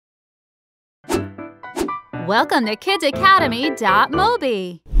Welcome to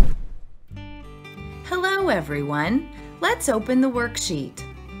kidsacademy.mobi. Hello everyone, let's open the worksheet.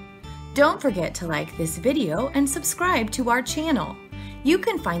 Don't forget to like this video and subscribe to our channel. You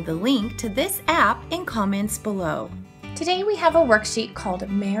can find the link to this app in comments below. Today we have a worksheet called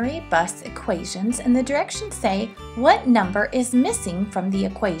Mary Bus Equations, and the directions say what number is missing from the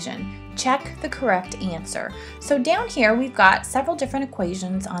equation. Check the correct answer. So down here we've got several different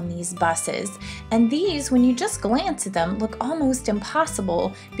equations on these buses, and these, when you just glance at them, look almost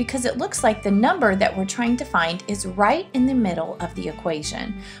impossible because it looks like the number that we're trying to find is right in the middle of the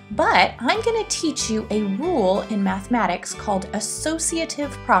equation. But I'm going to teach you a rule in mathematics called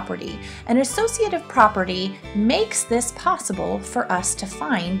associative property. An associative property makes this possible for us to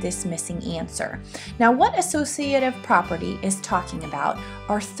find this missing answer. Now, what associative property is talking about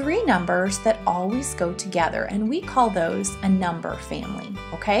are three numbers that always go together, and we call those a number family,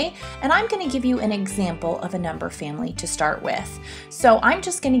 okay? And I'm going to give you an example of a number family to start with. So I'm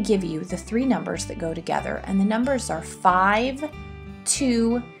just going to give you the three numbers that go together, and the numbers are 5,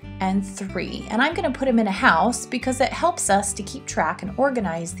 2, and 3. And I'm going to put them in a house because it helps us to keep track and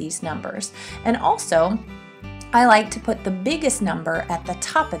organize these numbers. And also, I like to put the biggest number at the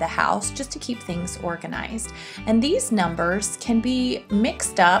top of the house just to keep things organized. And these numbers can be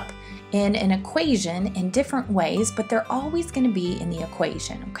mixed up in an equation in different ways, but they're always going to be in the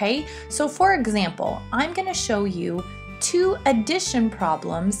equation, okay? So for example, I'm going to show you 2 addition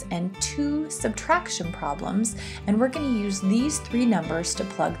problems and 2 subtraction problems, and we're going to use these 3 numbers to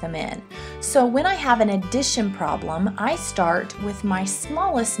plug them in. So when I have an addition problem, I start with my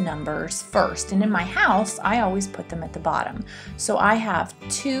smallest numbers first, and in my house I always put them at the bottom. So I have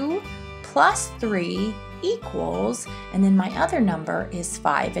 2 plus 3 equals, and then my other number is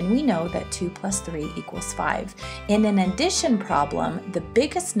 5, and we know that 2 plus 3 equals 5. In an addition problem, the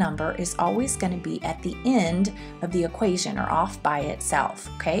biggest number is always going to be at the end of the equation or off by itself,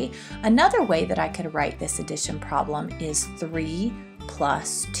 okay? Another way that I could write this addition problem is 3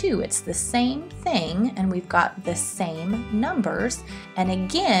 plus 2. It's the same thing, and we've got the same numbers, and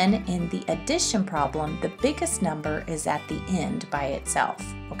again, in the addition problem, the biggest number is at the end by itself,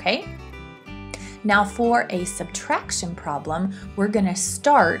 okay? Now for a subtraction problem, we're going to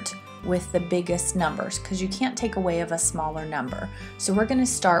start with the biggest numbers because you can't take away of a smaller number. So we're going to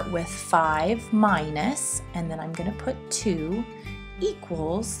start with 5 minus, and then I'm going to put 2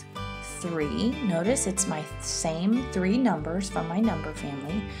 equals 3. Notice it's my same 3 numbers from my number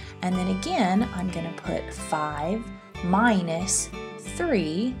family. And then again, I'm going to put 5 minus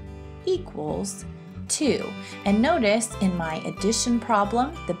 3 equals 2. And notice in my addition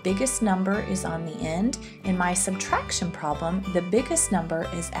problem, the biggest number is on the end. In my subtraction problem, the biggest number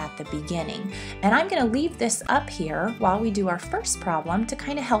is at the beginning. And I'm going to leave this up here while we do our first problem to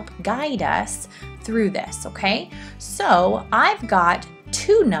kind of help guide us through this, okay? So I've got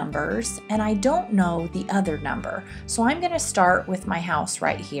 2 numbers and I don't know the other number. So I'm going to start with my house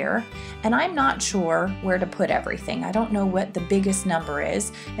right here, and I'm not sure where to put everything. I don't know what the biggest number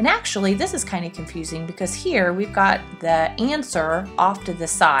is. And actually this is kind of confusing because here we've got the answer off to the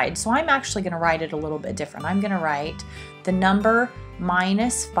side. So I'm actually going to write it a little bit different. I'm going to write the number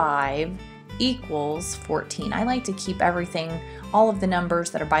minus 5 equals 14. I like to keep everything, all of the numbers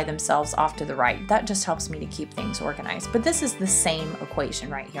that are by themselves off to the right. That just helps me to keep things organized. But this is the same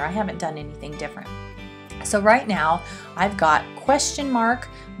equation right here. I haven't done anything different. So right now I've got question mark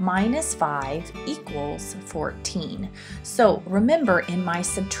minus 5 equals 14. So remember, in my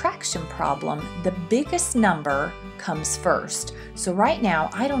subtraction problem, the biggest number comes first. So right now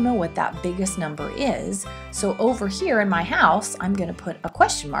I don't know what that biggest number is. So over here in my house, I'm going to put a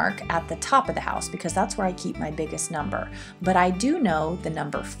question mark at the top of the house because that's where I keep my biggest number. But I do know the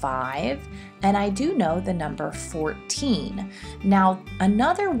number 5 and I do know the number 14. Now,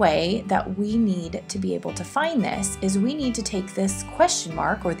 another way that we need to be able to find this is we need to take this question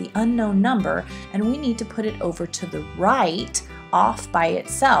mark or the unknown number and we need to put it over to the right, off by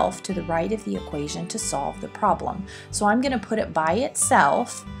itself to the right of the equation to solve the problem. So I'm going to put it by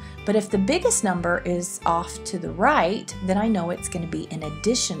itself, but if the biggest number is off to the right, then I know it's going to be an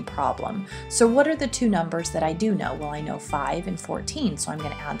addition problem. So what are the 2 numbers that I do know? Well, I know 5 and 14, so I'm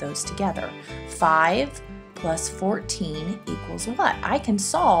going to add those together. 5 plus 14 equals what? I can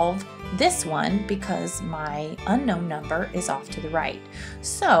solve this one because my unknown number is off to the right.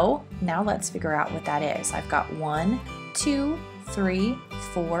 So now let's figure out what that is. I've got 1, 2, 3,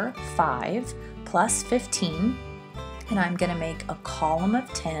 4, 5 plus 15, and I'm going to make a column of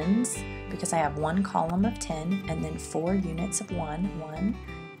 10s because I have 1 column of 10 and then 4 units of 1. 1,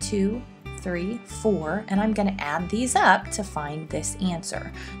 2, 3, 4, and I'm going to add these up to find this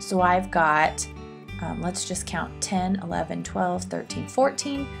answer. So I've got let's just count 10, 11, 12, 13,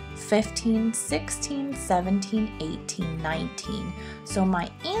 14, 15, 16, 17, 18, 19. So my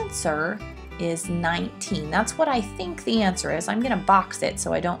answer is 19. That's what I think the answer is. I'm going to box it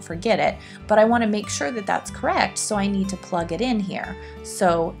so I don't forget it, but I want to make sure that that's correct, so I need to plug it in here.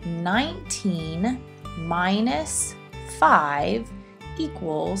 So 19 minus 5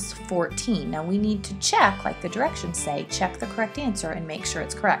 equals 14. Now we need to check, like the directions say, check the correct answer and make sure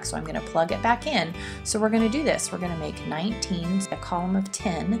it's correct. So I'm going to plug it back in. So we're going to do this. We're going to make 19 a column of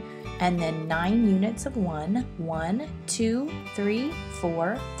 10, and then 9 units of 1. 1, 2, 3,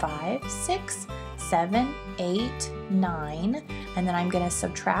 4, 5, 6, 7, 8, 9. And then I'm going to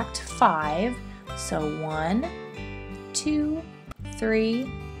subtract 5. So 1, 2,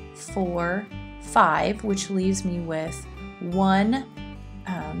 3, 4, 5, which leaves me with 1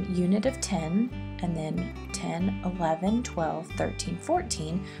 unit of 10, and then 10, 11, 12, 13,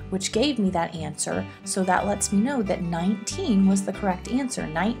 14, which gave me that answer. So that lets me know that 19 was the correct answer.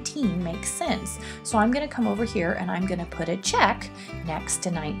 19 makes sense. So I'm going to come over here and I'm going to put a check next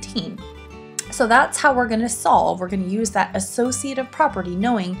to 19. So that's how we're going to solve. We're going to use that associative property,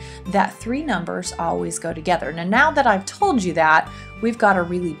 knowing that 3 numbers always go together. Now that I've told you that, we've got a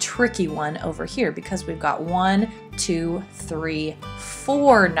really tricky one over here because we've got 1, 2, 3,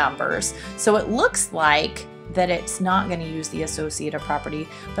 4 numbers. So it looks like that it's not going to use the associative property,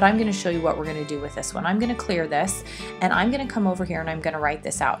 but I'm going to show you what we're going to do with this one. I'm going to clear this, and I'm going to come over here and I'm going to write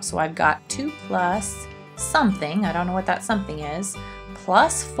this out. So I've got 2 plus something, I don't know what that something is,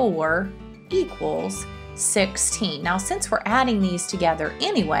 plus 4 equals 16. Now since we're adding these together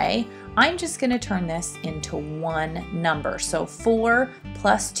anyway, I'm just going to turn this into one number. So 4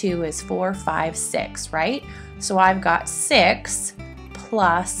 plus 2 is 4, 5, 6, right? So I've got 6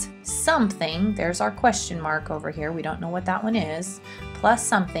 plus something, there's our question mark over here, we don't know what that one is, plus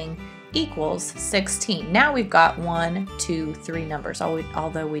something equals 16. Now we've got 1, 2, 3 numbers,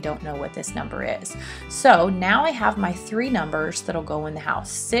 although we don't know what this number is. So now I have my 3 numbers that'll go in the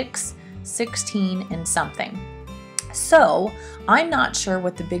house, 6, 16, and something. So I'm not sure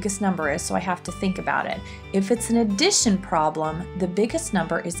what the biggest number is, so I have to think about it. If it's an addition problem, the biggest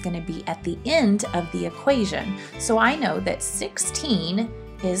number is going to be at the end of the equation. So I know that 16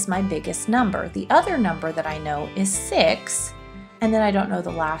 is my biggest number. The other number that I know is 6, and then I don't know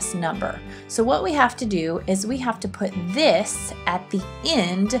the last number. So what we have to do is we have to put this at the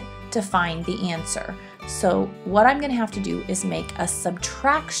end to find the answer. So what I'm going to have to do is make a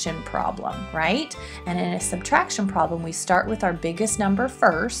subtraction problem, right? And in a subtraction problem, we start with our biggest number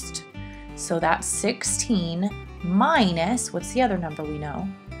first. So that's 16 minus, what's the other number we know?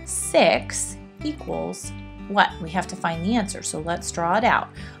 6 equals what? We have to find the answer. So let's draw it out.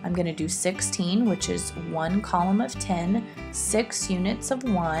 I'm going to do 16, which is 1 column of 10, 6 units of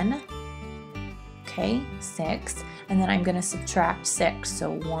 1. Okay, 6. And then I'm going to subtract 6.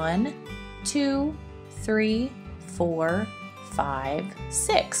 So 1, 2, 3, 4, 5,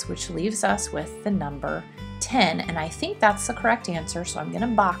 6, which leaves us with the number 10. And I think that's the correct answer, so I'm going to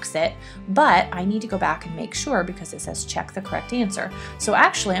box it, but I need to go back and make sure because it says check the correct answer. So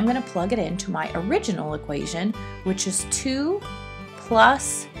actually I'm going to plug it into my original equation, which is 2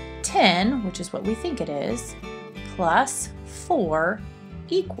 plus 10, which is what we think it is, plus 4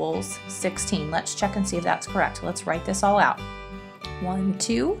 equals 16. Let's check and see if that's correct. Let's write this all out. 1,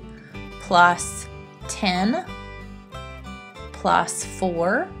 2 plus 10 plus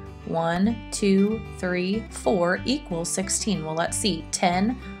 4, 1, 2, 3, 4 equals 16. Well, let's see,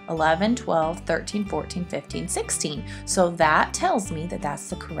 10, 11, 12, 13, 14, 15, 16. So that tells me that that's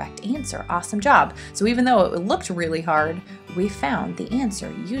the correct answer. Awesome job. So even though it looked really hard, we found the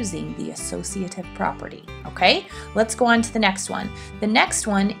answer using the associative property. Okay, let's go on to the next one. The next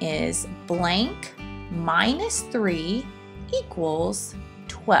one is blank minus 3 equals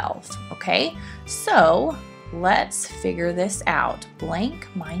 12. Okay, so let's figure this out. Blank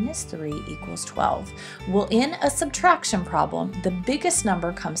minus 3 equals 12. Well, in a subtraction problem, the biggest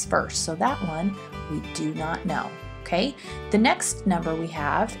number comes first, so that one we do not know. Okay, the next number we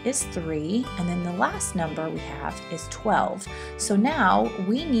have is 3, and then the last number we have is 12. So now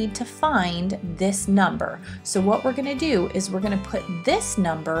we need to find this number. So what we're going to do is we're going to put this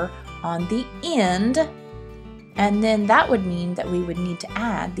number on the end, and then that would mean that we would need to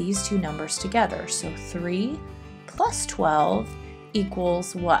add these two numbers together. So 3 plus 12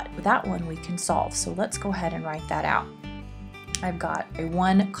 equals what? That one we can solve. So let's go ahead and write that out. I've got a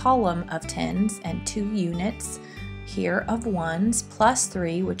 1 column of 10s and 2 units here of 1s plus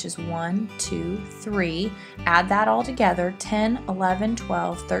 3, which is 1, 2, 3. Add that all together, 10, 11,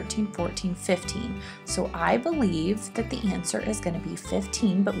 12, 13, 14, 15. So I believe that the answer is going to be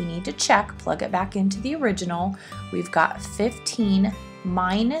 15, but we need to check, plug it back into the original. We've got 15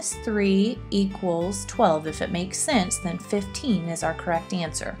 minus 3 equals 12. If it makes sense, then 15 is our correct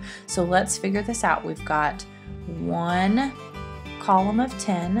answer. So let's figure this out. We've got one column of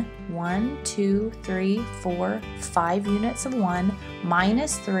 10, 1, 2, 3, 4, 5 units of 1,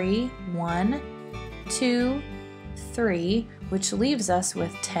 minus 3, 1, 2, 3, which leaves us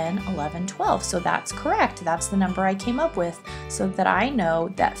with 10, 11, 12. So that's correct. That's the number I came up with, so that I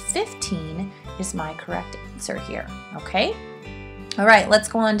know that 15 is my correct answer here, okay? All right, let's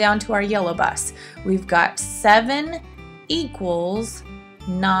go on down to our yellow bus. We've got 7 equals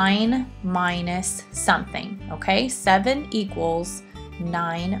 9 minus something, okay? 7 equals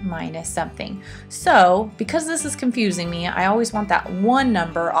 9 minus something. So, because this is confusing me, I always want that one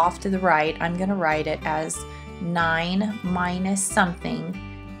number off to the right. I'm going to write it as 9 minus something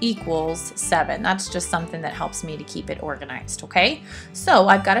equals 7. That's just something that helps me to keep it organized, okay? So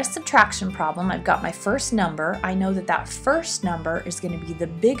I've got a subtraction problem. I've got my first number. I know that that first number is going to be the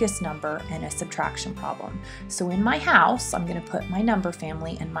biggest number in a subtraction problem. So in my house, I'm going to put my number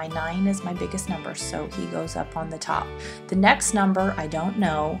family, and my 9 is my biggest number, so he goes up on the top. The next number I don't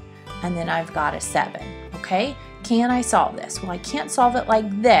know, and then I've got a 7, okay? Can I solve this? Well, I can't solve it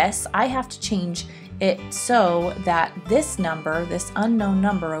like this. I have to change it so that this number, this unknown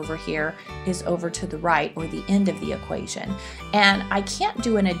number over here, is over to the right, or the end of the equation. And I can't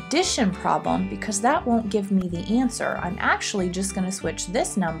do an addition problem because that won't give me the answer. I'm actually just going to switch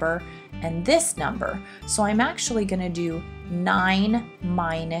this number and this number. So I'm actually going to do 9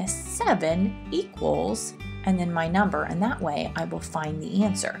 minus 7 equals, and then my number, and that way I will find the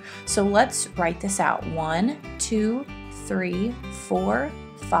answer. So let's write this out. 1, 2, 3, 4,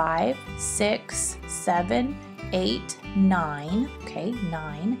 5, 6, 7, 8, 9, okay,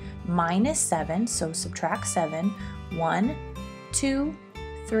 9 minus 7, so subtract 7, 1, 2,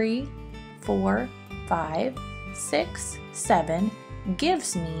 3, 4, 5, 6, 7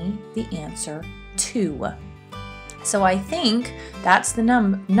 gives me the answer 2. So I think that's the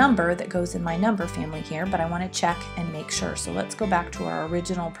number that goes in my number family here, but I want to check and make sure. So let's go back to our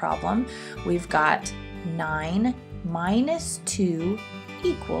original problem. We've got 9 minus 2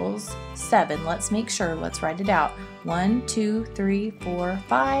 equals 7. Let's make sure. Let's write it out. 1, 2, 3, 4,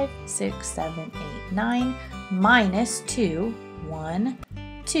 5, 6, 7, 8, 9 minus 2. 1,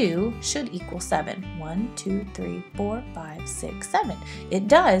 2 should equal 7. 1, 2, 3, 4, 5, 6, 7. It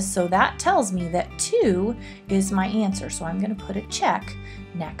does, so that tells me that 2 is my answer. So I'm going to put a check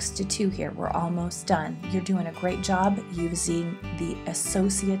next to 2 here. We're almost done. You're doing a great job using the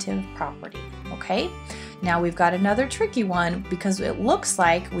associative property, okay? Now we've got another tricky one because it looks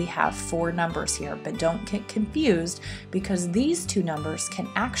like we have 4 numbers here, but don't get confused because these 2 numbers can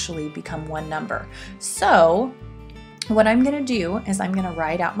actually become one number. So what I'm going to do is I'm going to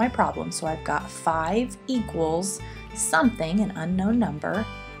write out my problem. So I've got 5 equals something, an unknown number,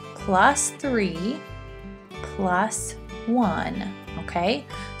 plus 3 plus 1. Okay,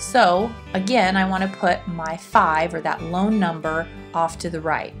 so again, I want to put my 5, or that lone number, off to the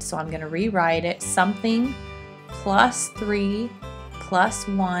right. So I'm going to rewrite it. Something plus 3 plus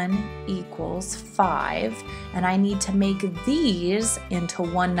 1 equals 5. And I need to make these into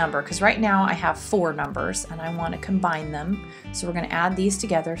one number because right now I have 4 numbers and I want to combine them. So we're going to add these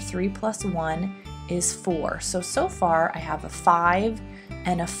together. 3 plus 1 is 4. So far I have a 5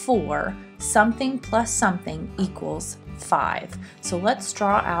 and a 4. Something plus something equals 5. So let's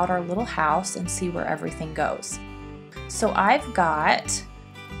draw out our little house and see where everything goes. So I've got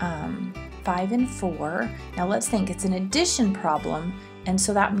 5 and 4. Now let's think, it's an addition problem, and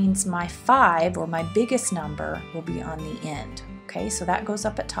so that means my 5, or my biggest number, will be on the end. Okay, so that goes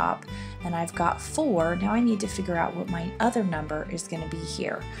up at top, and I've got 4. Now I need to figure out what my other number is going to be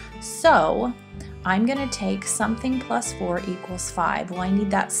here. So I'm going to take something plus 4 equals 5. Well, I need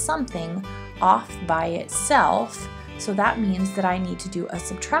that something off by itself. So that means that I need to do a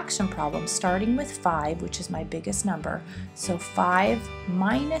subtraction problem starting with 5, which is my biggest number. So 5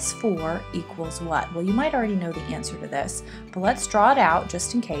 minus 4 equals what? Well, you might already know the answer to this, but let's draw it out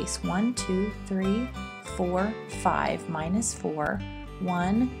just in case. 1, 2, 3, 4, 5 minus 4.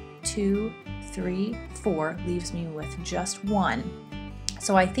 1, 2, 3, 4 leaves me with just 1.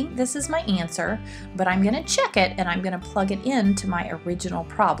 So I think this is my answer, but I'm going to check it and I'm going to plug it into my original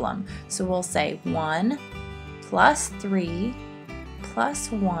problem. So we'll say 1 plus 3 plus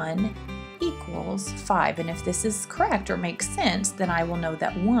 1 equals equals 5. And if this is correct or makes sense, then I will know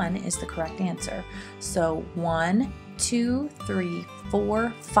that 1 is the correct answer. So 1, 2, 3,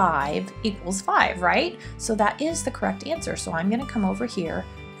 4, 5 equals 5, right? So that is the correct answer. So I'm going to come over here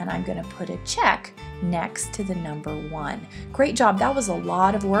and I'm going to put a check next to the number 1. Great job. That was a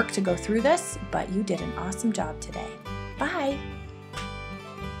lot of work to go through this, but you did an awesome job today. Bye.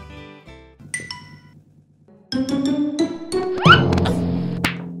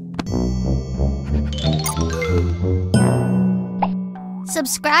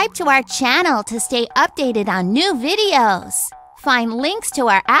 Subscribe to our channel to stay updated on new videos. Find links to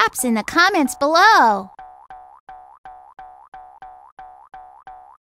our apps in the comments below.